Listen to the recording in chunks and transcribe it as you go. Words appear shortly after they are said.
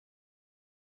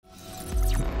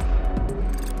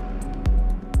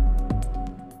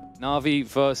Navi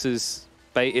versus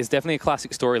Bait is definitely a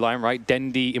classic storyline, right?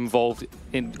 DENDI involved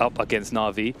up against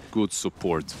Navi. Good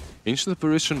support. Ancient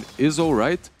Apparition is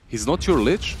alright. He's not your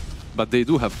Lich, but they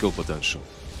do have kill potential.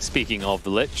 Speaking of the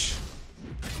Lich,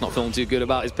 not feeling too good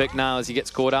about his pick now as he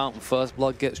gets caught out and first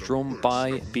blood gets drawn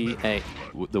by BA.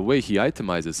 The way he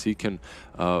itemizes, he can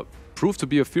prove to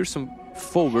be a fearsome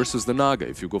foe versus the Naga.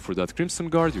 If you go for that Crimson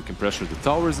Guard, you can pressure the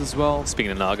towers as well.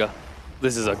 Speaking of Naga,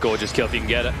 this is a gorgeous kill if you can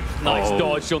get it. Nice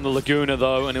dodge on the Laguna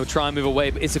though, and he'll try and move away,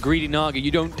 but it's a greedy Naga.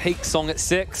 You don't take Song at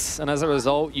 6, and as a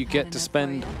result, you get to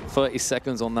spend 30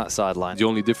 seconds on that sideline. The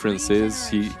only difference is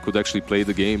he could actually play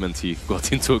the game and he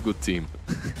got into a good team.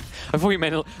 I thought you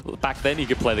meant back then he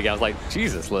could play the game. I was like,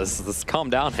 Jesus, let's calm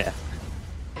down here.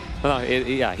 No,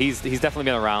 yeah, he's definitely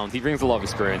been around. He brings a lot of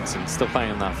experience and still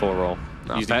playing in that 4 role.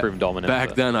 No, usually proven dominant.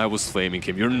 Back then I was flaming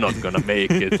him. You're not gonna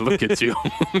make it. Look at you.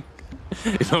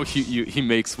 You know, he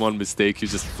makes one mistake, you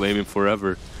just flame him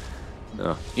forever.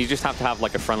 No. You just have to have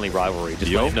like a friendly rivalry.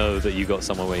 Just let him know that you got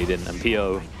someone where you didn't. And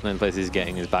PO, the only place he's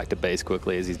getting is back to base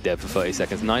quickly as he's dead for 30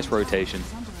 seconds. Nice rotation.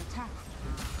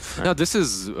 Yeah, this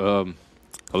is a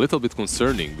little bit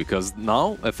concerning because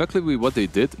now, effectively what they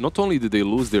did, not only did they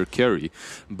lose their carry,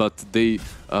 but they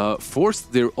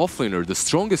forced their offlaner, the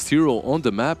strongest hero on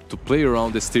the map, to play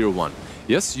around this tier 1.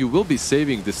 Yes, you will be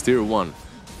saving this tier 1,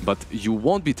 but you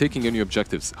won't be taking any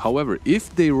objectives. However,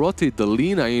 if they rotate the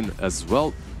Lina in as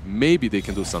well, maybe they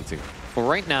can do something. Well,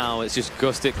 right now, it's just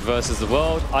Gustic versus the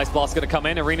world. Ice Blast's going to come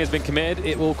in. Arena's been committed.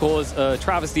 It will cause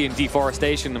travesty and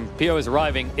deforestation. And PO is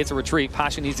arriving. It's a retreat.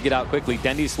 Passion needs to get out quickly.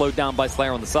 Dendi's slowed down by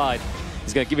Slayer on the side.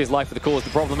 He's going to give his life for the cause.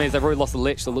 The problem is they've already lost the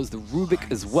Lich. They'll lose the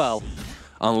Rubik as well.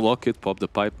 Unlock it, pop the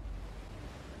pipe.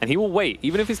 And he will wait.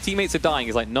 Even if his teammates are dying,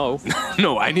 he's like, no.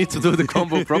 No, I need to do the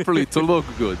combo properly to look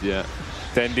good, yeah.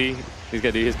 Dendi, he's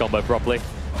going to do his combo properly.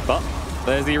 But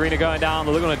there's the Arena going down.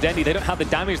 They're looking on Dendi. They don't have the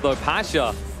damage, though.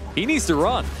 Pasha, he needs to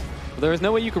run. There is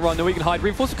no way you can run, no way you can hide.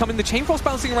 Reinforcements coming. The Chain Frost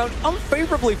bouncing around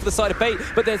unfavorably for the side of Bait,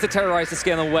 but there's the Terrorize to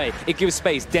scare them away. It gives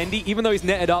space. Dendi, even though he's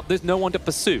netted up, there's no one to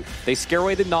pursue. They scare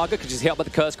away the Naga because he's hit up by the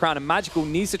Curse Crown, and Magical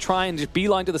needs to try and just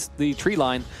beeline to the tree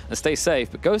line and stay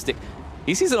safe. But Ghostic,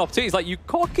 he sees an opportunity. He's like, you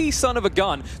cocky son of a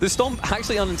gun. The Stomp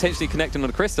actually unintentionally connecting on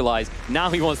the Crystallize. Now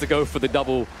he wants to go for the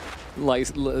double,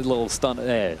 like, little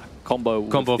stun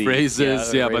combo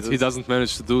phrases, yeah, but he doesn't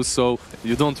manage to do so.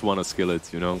 You don't want to skill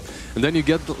it, you know. And then you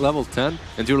get level 10,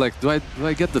 and you're like, do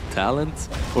I get the talent,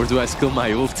 or do I skill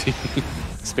my ulti?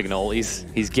 Speaking of ultis,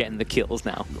 he's getting the kills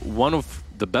now. One of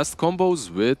the best combos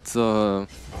with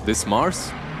this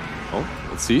Mars. Oh,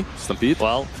 let's see. Stampede.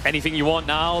 Well, anything you want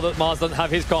now that Mars doesn't have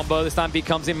his combo. The Stampede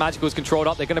comes in. Magical is controlled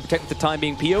up. They're going to protect the time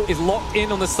being. PO is locked in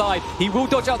on the side. He will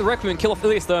dodge out the Requiem and kill off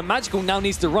Ilias, though. And Magical now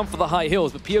needs to run for the high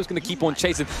hills, but PO's going to keep on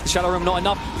chasing. The Shadow Realm not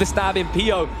enough. The stab in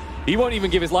PO. He won't even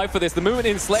give his life for this. The movement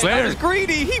in Slayer. That was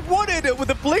greedy. He wanted it with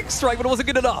the Blink Strike, but it wasn't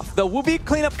good enough. There will be a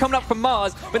cleanup coming up from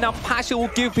Mars, but now Pasha will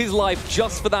give his life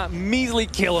just for that measly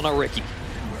kill on a Riki.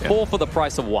 Yeah. 4 for the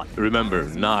price of 1. Remember,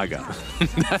 Naga.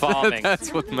 Farming.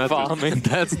 That's what matters. Farming.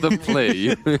 That's the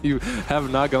play. You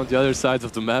have Naga on the other side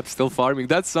of the map still farming.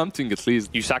 That's something at least.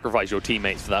 You sacrifice your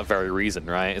teammates for that very reason,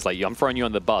 right? It's like, I'm throwing you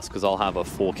on the bus because I'll have a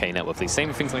 4K net with these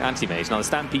same things like Anti-Mage. Now the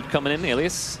Stampede coming in,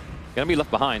 Ilias going to be left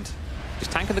behind.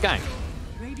 Just tanking the gang.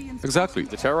 Exactly.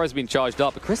 The Terrorize has been charged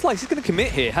up, but Crystallize is going to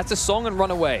commit here. Has to Song and run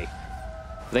away.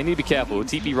 But they need to be careful.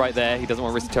 TP right there. He doesn't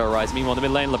want to risk the Terrorize. Meanwhile, the mid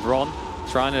lane, LeBron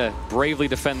trying to bravely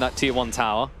defend that tier 1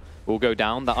 tower. Will go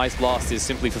down. That Ice Blast is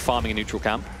simply for farming a neutral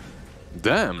camp.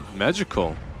 Damn,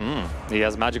 magical. He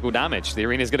has magical damage. The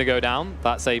Arena's going to go down.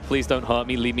 That's a please don't hurt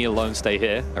me, leave me alone, stay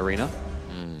here, Arena.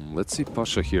 Let's see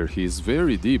Pasha here. He's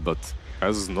very deep, but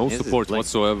has no support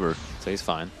whatsoever. So he's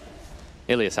fine.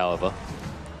 Ilias, however,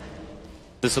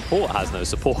 the support has no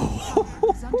support.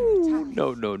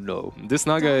 No, no, no. This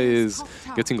Naga is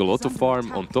getting a lot of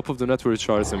farm on top of the network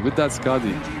charts, and with that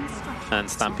Skadi. And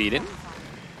Stampeding.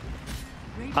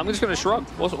 I'm just going to shrug.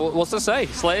 What's to say?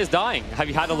 Slayer's dying. Have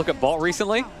you had a look at bot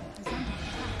recently?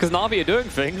 Because Navi are doing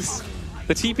things.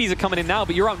 The TPs are coming in now,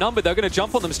 but you're outnumbered. They're going to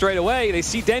jump on them straight away. They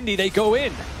see Dendi, they go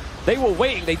in. They were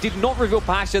waiting. They did not reveal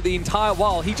Pasha the entire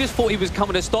while. He just thought he was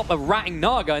coming to stop a ratting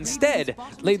Naga. Instead,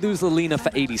 they lose the Lina for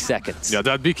 80 seconds. Yeah,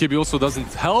 that BKB also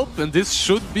doesn't help, and this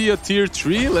should be a tier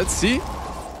 3. Let's see.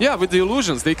 Yeah, with the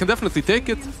illusions, they can definitely take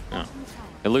it. Yeah.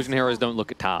 Illusion heroes don't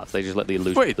look at towers. They just let the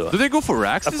illusion do it. Do they go for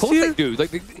Rax? Of course they do.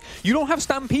 Like, you don't have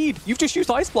Stampede. You've just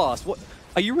used Ice Blast. What?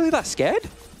 Are you really that scared?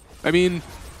 I mean,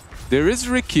 there is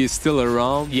Riki still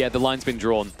around. Yeah, the line's been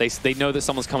drawn. They know that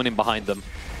someone's coming in behind them.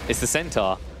 It's the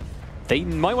Centaur. They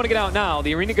might want to get out now.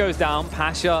 The arena goes down.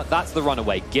 Pasha, that's the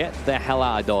runaway. Get the hell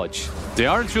out of Dodge. They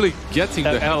aren't really getting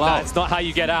the hell out. That's not how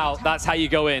you get out. That's how you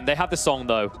go in. They have the song,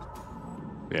 though.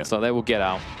 Yeah. So they will get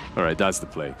out. All right, that's the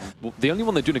play. Well, the only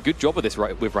one they're doing a good job of this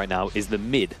right now is the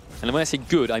mid. And when I say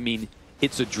good, I mean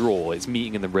it's a draw. It's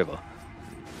meeting in the river.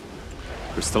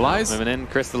 Crystallize. Moving in,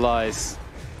 Crystallize.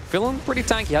 Feeling pretty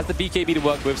tanky. Has the BKB to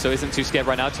work with, so isn't too scared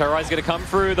right now. Terrorize is going to come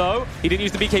through, though. He didn't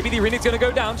use the BKB. The arena's going to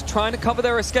go down to trying to cover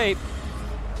their escape.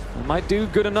 Might do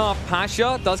good enough.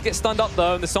 Pasha does get stunned up,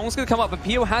 though, and the song's going to come up, but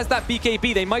Pio has that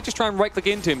BKB. They might just try and right-click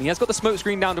into him. He has got the smoke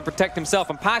screen down to protect himself,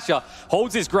 and Pasha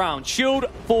holds his ground. Shield,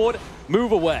 forward,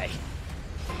 move away.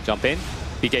 Jump in.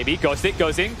 BKB, Ghost Stick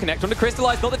goes in, connect on to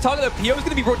Crystallize, not the target though. Pio is going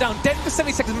to be brought down, dead for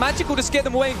 70 seconds. Magical to scare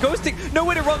them away, and Ghost Stick,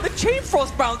 nowhere to run. The Chain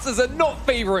Frost bouncers are not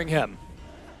favoring him.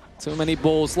 Too many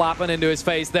balls slapping into his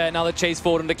face there. Now the chase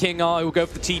forward into King R, who will go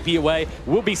for the TP away.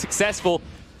 Will be successful.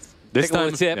 This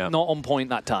time, tip, not on point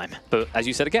that time. But as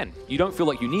you said again, you don't feel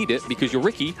like you need it because your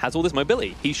Riki has all this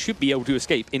mobility. He should be able to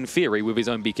escape, in theory, with his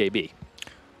own BKB.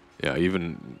 Yeah,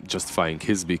 even justifying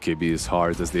his BKB is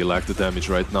hard as they lack the damage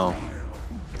right now.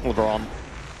 LeBron.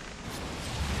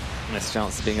 Missed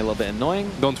chance of being a little bit annoying.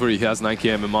 Don't worry, he has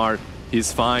 9k MMR.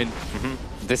 He's fine.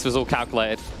 This was all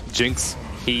calculated. Jinx.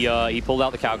 He pulled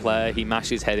out the calculator, he mashed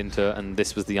his head into it, and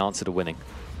this was the answer to winning.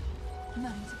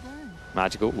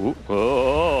 Magical. Ooh.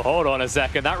 Oh, hold on a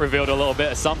second. That revealed a little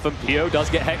bit of something. Pio does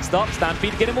get hexed up.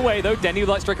 Stampede to get him away, though. DENDI with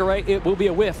Light Strike Array. It will be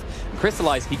a whiff. And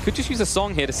Crystallize, he could just use a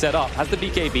song here to set up. Has the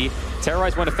BKB.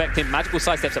 Terrorize won't affect him. Magical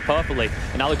sidesteps it perfectly.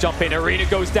 And now the jump in. Arena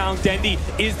goes down. DENDI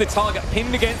is the target.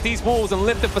 Pinned against these walls and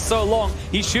lifted for so long.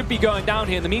 He should be going down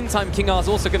here. In the meantime, King R's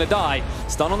also going to die.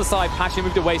 Stun on the side. Pasha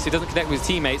moved away so he doesn't connect with his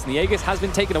teammates. And the Aegis has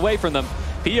been taken away from them.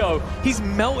 Pio, he's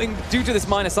melting due to this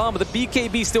minus armor. The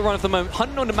BKB still running for the moment,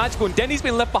 hunting on the Magical, and DENDI's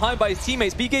been left behind by his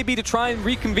teammates. BKB to try and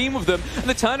reconvene with them, and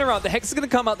the turnaround, the Hex is going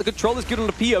to come out, the controller's good on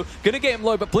the Pio, going to get him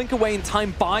low, but blink away in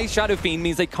time by Shadow Fiend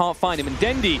means they can't find him. And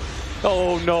DENDI,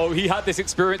 oh no, he had this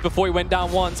experience before he went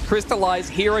down once. Crystallize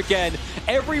here again.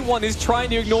 Everyone is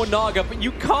trying to ignore Naga, but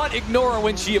you can't ignore her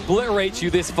when she obliterates you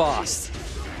this fast.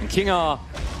 And King R,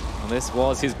 this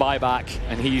was his buyback,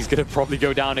 and he's going to probably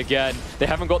go down again. They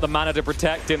haven't got the mana to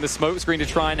protect him, the smoke screen to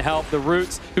try and help. The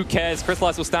roots, who cares?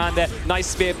 Crystallize will stand there. Nice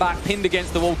spear back, pinned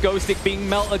against the wall. Ghost Stick being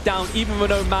melted down, even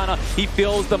with no mana. He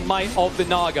feels the might of the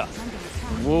Naga.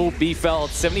 Will be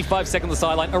felled. 75 seconds on the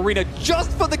sideline. Arena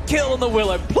just for the kill on the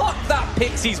Willow. Pluck that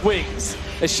Pixie's wings.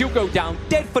 As she'll go down,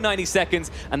 dead for 90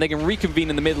 seconds, and they can reconvene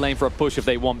in the mid lane for a push if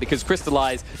they want, because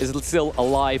Crystallize is still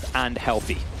alive and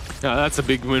healthy. Yeah, that's a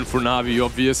big win for Navi,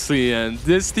 obviously, and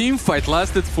this team fight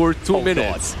lasted for 2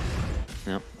 minutes.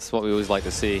 Yeah, that's what we always like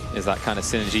to see, is that kind of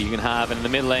synergy you can have. And in the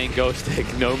mid lane, Ghost Stick,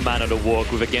 no mana to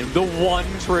walk with again. The one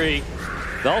tree.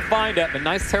 They'll find it, but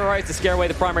nice Terrorize to scare away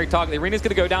the primary target. The arena's going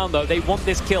to go down, though. They want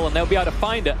this kill, and they'll be able to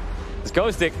find it. This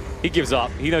Ghost Stick, he gives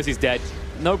up. He knows he's dead.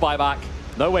 No buyback.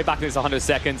 No way back in this 100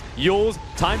 seconds. Yules,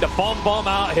 time to bomb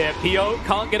out here. Pio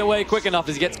can't get away quick enough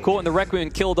as he gets caught in the Requiem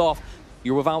and killed off.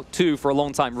 You're without 2 for a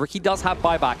long time. Riki does have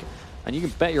buyback, and you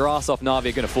can bet your ass off Navi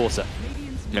are going to force it.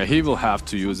 Yeah, he will have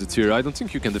to use it here. I don't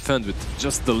think you can defend with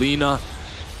just the Lina,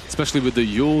 especially with the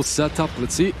Yule setup.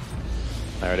 Let's see.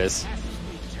 There it is.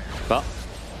 But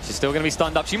she's still going to be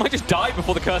stunned up. She might just die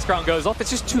before the Curse Crown goes off.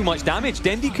 It's just too much damage.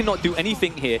 DENDI cannot do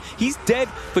anything here. He's dead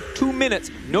for 2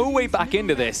 minutes. No way back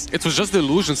into this. It was just the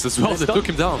illusions as well that took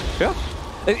him down. Yeah.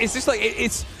 It's just like,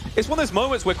 it's one of those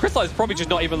moments where Crystallize is probably just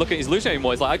not even looking at his illusion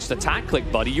anymore. He's like, I just attack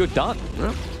click, buddy, you're done.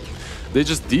 Yeah. They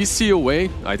just DC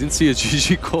away. I didn't see a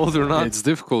GG called or not. It's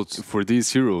difficult for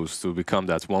these heroes to become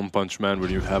that one-punch man when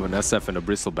you have an SF and a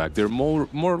Bristleback. They're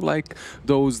more like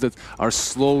those that are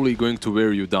slowly going to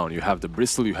wear you down. You have the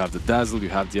Bristle, you have the Dazzle, you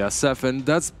have the SF, and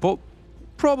that's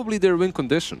probably their win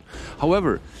condition.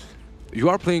 However, you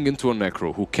are playing into a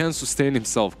Necro who can sustain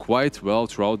himself quite well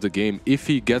throughout the game if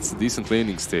he gets a decent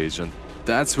laning stage, and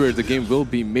that's where the game will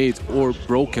be made or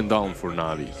broken down for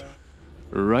Navi.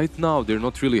 Right now, they're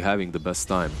not really having the best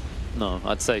time. No,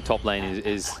 I'd say top lane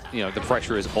is you know, the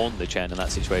pressure is on the Chen in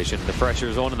that situation. The pressure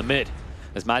is on in the mid.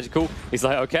 As Magical, he's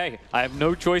like, okay, I have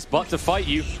no choice but to fight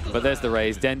you. But there's the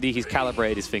raise. DENDI, he's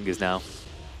calibrated his fingers now.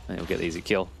 And he'll get the easy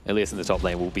kill. Elias in the top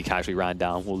lane will be casually ran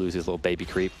down. We'll lose his little baby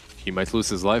creep. He might lose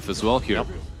his life as well here. Yep.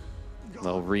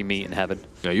 They'll re-meet in heaven.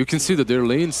 Yeah, you can see that their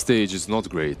lane stage is not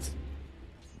great.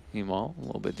 Meanwhile, a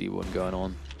little bit D1 going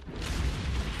on.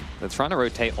 They're trying to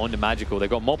rotate onto Magical. They've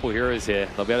got multiple heroes here.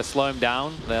 They'll be able to slow him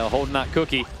down. They're holding that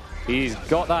cookie. He's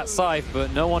got that scythe,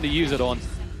 but no one to use it on.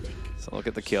 So look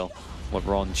at the kill.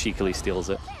 LeBron cheekily steals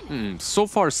it. So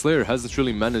far, Slayer hasn't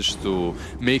really managed to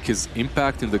make his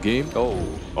impact in the game.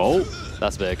 Oh,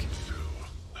 that's big.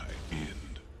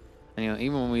 You know,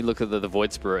 even when we look at the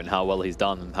Void Spirit and how well he's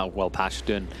done and how well Pash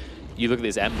doing, you look at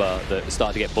this Ember that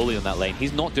started to get bullied on that lane.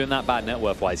 He's not doing that bad net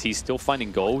worth-wise. He's still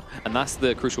finding gold, and that's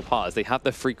the crucial part, is they have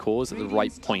their free cores at the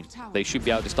right point. They should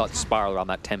be able to start to spiral around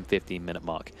that 10-15 minute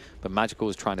mark. But Magical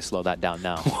is trying to slow that down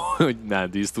now. Nah,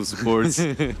 these two supports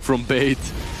from Bait.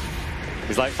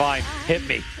 He's like, fine, hit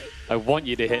me. I want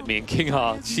you to hit me. And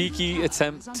KingHa, cheeky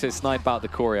attempt to snipe out the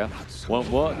Courier. Won't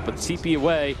work, but TP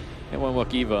away. It won't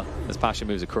work either as Pasha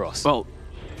moves across. Well,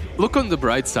 look on the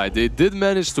bright side. They did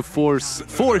manage to force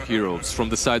 4 heroes from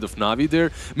the side of Navi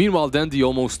there. Meanwhile, DENDI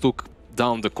almost took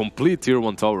down the complete tier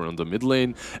 1 tower on the mid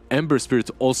lane. Ember Spirit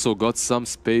also got some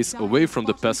space away from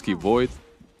the pesky Void,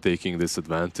 taking this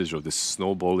advantage of this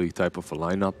snowbally type of a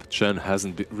lineup. Chen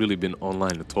hasn't really been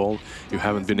online at all. You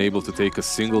haven't been able to take a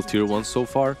single tier 1 so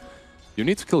far. You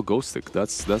need to kill Ghostic.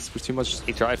 That's pretty much...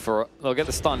 He tried for it. They'll get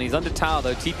the stun. He's under tower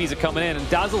though. TPs are coming in and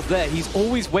Dazzle's there. He's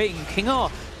always waiting.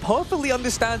 KingHa perfectly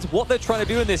understands what they're trying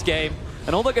to do in this game.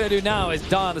 And all they're going to do now is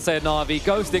die on the side of Na'Vi.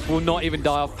 Ghostic will not even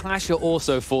die off. Pasha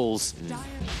also falls.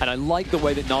 And I like the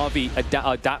way that Na'Vi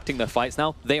are adapting their fights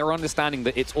now. They are understanding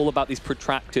that it's all about these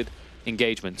protracted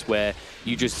engagements where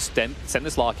you just send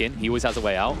this Lark in. He always has a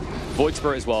way out. Void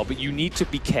Spirit as well, but you need to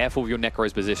be careful with your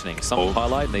Necro's positioning. Someone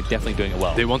highlight, and they're definitely doing it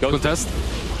well. They want to contest.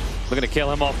 We're going to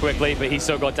kill him off quickly, but he's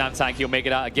so goddamn tanky. He'll make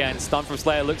it out again. Stun from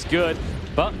Slayer looks good,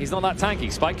 but he's not that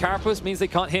tanky. Spike Carapace means they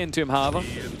can't hit into him, however.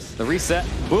 The reset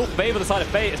will favor the side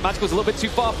of Bait as Magical's a little bit too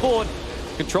far forward.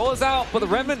 Controller's out, but the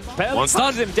Remnant barely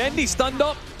stuns him. DENDI stunned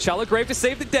up. Shallow Grave to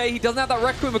save the day. He doesn't have that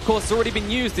Requiem, of course. It's already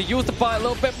been used. They used to buy a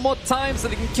little bit more time so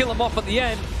they can kill him off at the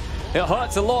end. It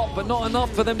hurts a lot, but not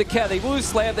enough for them to care. They lose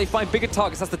Slayer, they find bigger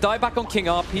targets. That's the die back on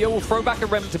KingHa. Pio will throw back a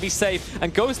Remnant to be safe,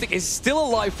 and Ghostic is still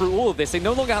alive through all of this. They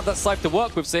no longer have that Scythe to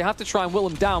work with, so they have to try and will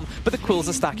him down, but the Quills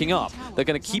are stacking up. They're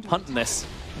going to keep hunting this.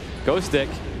 Ghostic,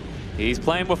 he's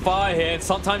playing with fire here, and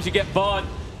sometimes you get burned.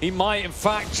 He might, in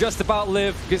fact, just about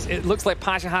live, because it looks like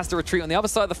Pasha has to retreat. On the other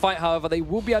side of the fight, however, they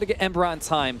will be able to get Ember out in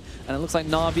time, and it looks like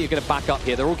Na'Vi are going to back up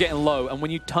here. They're all getting low, and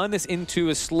when you turn this into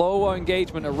a slower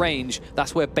engagement at range,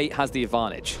 that's where Bait has the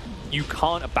advantage. You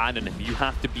can't abandon him. You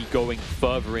have to be going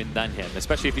further in than him,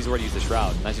 especially if he's already used the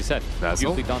Shroud. And as you said,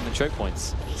 beautifully done the choke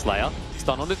points. Slayer,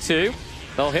 stun on the 2.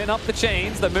 They'll hit up the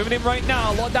chains. They're moving in right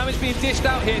now. A lot of damage being dished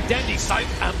out here. DENDI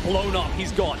scythed and blown up.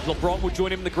 He's gone. LeBron will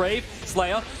join him in the grave.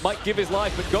 Slayer might give his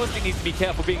life, but Ghostic needs to be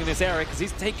careful being in this area because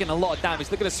he's taking a lot of damage.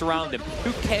 They're going to surround him.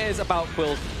 Who cares about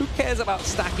Quills? Who cares about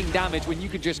stacking damage when you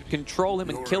can just control him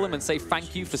and kill him and say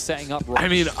thank you for setting up right? I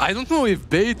mean, I don't know if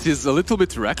Bait is a little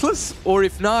bit reckless or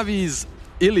if Navi's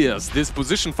Ilias, this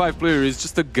position 5 player, is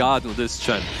just a god on this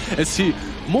Chen, as he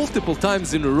multiple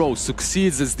times in a row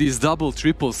succeeds as these double,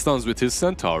 triple stuns with his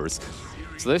Centaurs.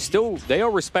 So they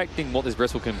are respecting what this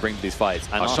Bristle can bring to these fights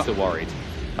and are still worried.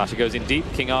 Pasha goes in deep,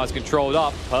 KingHa is controlled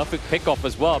up, perfect pick-off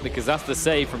as well because that's the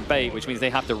save from Bait, which means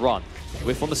they have to run.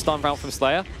 Whiff on the stun route from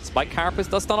Slayer. Spike Carapace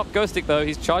does stun up Ghostic though,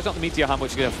 he's charged up the Meteor Hammer,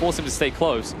 which is going to force him to stay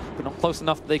close, but not close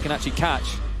enough that they can actually catch,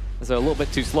 as they're a little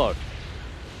bit too slow.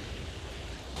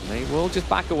 They will just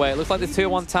back away. It looks like the tier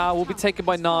 1 tower will be taken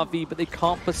by Na'Vi, but they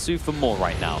can't pursue for more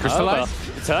right now. Crystallize.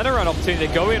 The turnaround opportunity.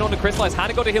 They go in on the Crystallize.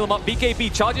 Hannah got to heal him up.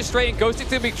 BKB charges straight in. Ghostic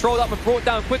to be trolled up and brought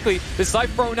down quickly. The Scythe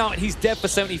thrown out, and he's dead for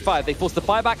 75. They force the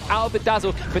buyback out of the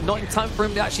Dazzle, but not in time for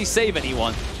him to actually save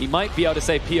anyone. He might be able to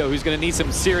save Pio, who's going to need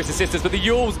some serious assistance. But the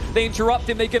Yules, they interrupt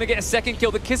him. They're going to get a second kill.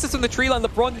 The Kisses from the tree line.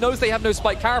 LeBron knows they have no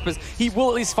Spike Carapace. He will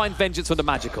at least find vengeance on the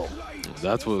Magical.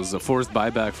 That was a forced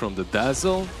buyback from the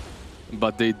Dazzle.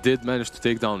 But they did manage to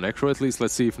take down Necro at least.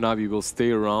 Let's see if Navi will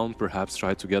stay around, perhaps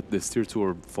try to get this tier 2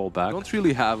 or fall back. They don't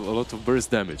really have a lot of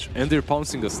burst damage, and they're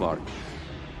pouncing the Slark.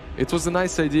 It was a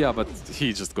nice idea, but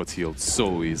he just got healed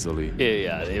so easily.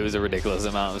 Yeah, it was a ridiculous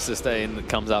amount of sustain that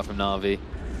comes out from Na'Vi.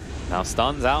 Now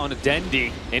stuns out on a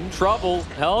DENDI, in trouble,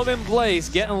 held in place,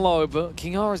 getting low, but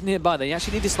KingHa is nearby. They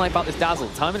actually need to snipe out this Dazzle.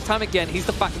 Time and time again, he's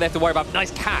the factor they have to worry about.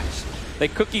 Nice catch. They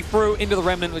cookie through into the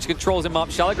Remnant, which controls him up.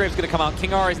 Shallow Grave's going to come out.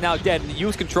 KingHa is now dead, and the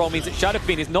use control means that Shadow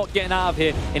Fiend is not getting out of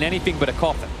here in anything but a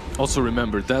coffin. Also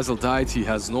remember, Dazzle died, he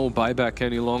has no buyback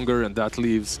any longer, and that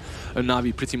leaves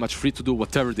Navi pretty much free to do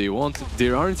whatever they want. They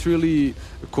aren't really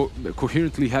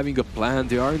coherently having a plan,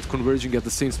 they aren't converging at the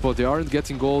same spot, they aren't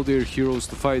getting all their heroes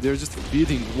to fight, they're just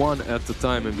beating one at a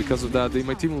time, and because of that, they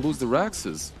might even lose the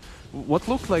Raxes. What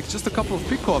looked like just a couple of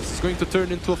pickoffs is going to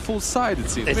turn into a full side, it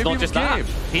seems. It's maybe not just that.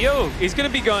 Pio, he's going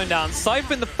to be going down.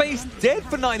 Scythe in the face, dead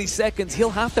for 90 seconds. He'll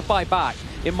have to buy back.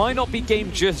 It might not be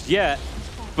game just yet,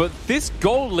 but this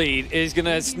gold lead is going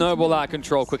to snowball out of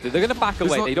control quickly. They're going to back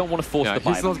away. They don't want to force the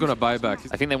buyback. He's not going to buy back.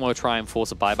 I think they want to try and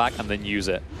force a buyback and then use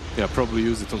it. Yeah, probably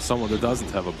use it on someone that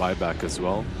doesn't have a buyback as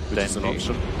well, which is an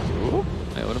option. Ooh.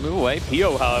 They want to move away.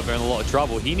 Pio, however, in a lot of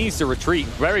trouble. He needs to retreat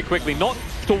very quickly, not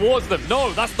towards them.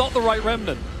 No, that's not the right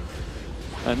Remnant.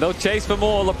 And they'll chase for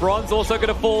more. LeBron's also going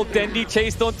to fall. DENDI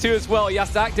chased on too as well. He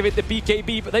has to activate the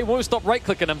BKB, but they won't stop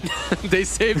right-clicking him. They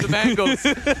saved the mangoes.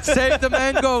 Save the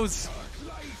mangoes.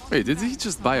 Wait, did he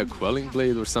just buy a quelling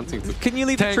blade or something? Can you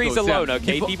leave the trees alone,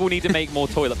 okay? People need to make more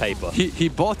toilet paper. He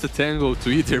bought a tango to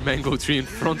eat their mango tree in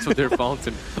front of their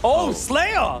fountain. Oh,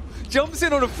 Slayer jumps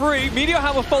in on a free. Meteor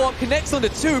Hammer follow-up connects onto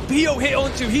 2. Pio hit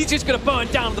on 2. He's just going to burn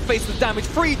down in the face of the damage.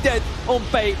 3 dead on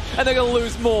bait, and they're going to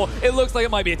lose more. It looks like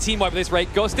it might be a team wipe at this rate.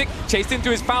 Ghostic chased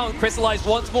into his fountain, crystallized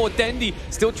once more. DENDI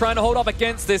still trying to hold up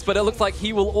against this, but it looks like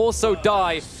he will also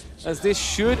die, as this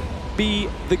should be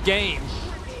the game.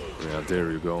 Yeah,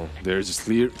 there you go. They're just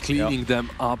cleaning them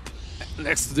up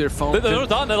next to their fountain. They're not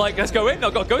done. They're like, let's go in.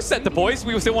 No, go set the boys.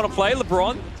 We still want to play.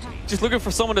 LeBron just looking for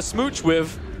someone to smooch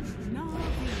with.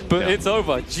 But it's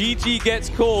over. GG gets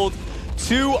called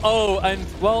 2-0. And,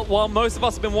 well, while most of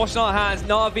us have been washing our hands,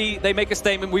 NAVI, they make a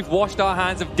statement. We've washed our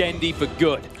hands of DENDI for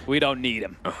good. We don't need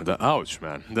him. Ouch,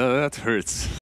 man. That hurts.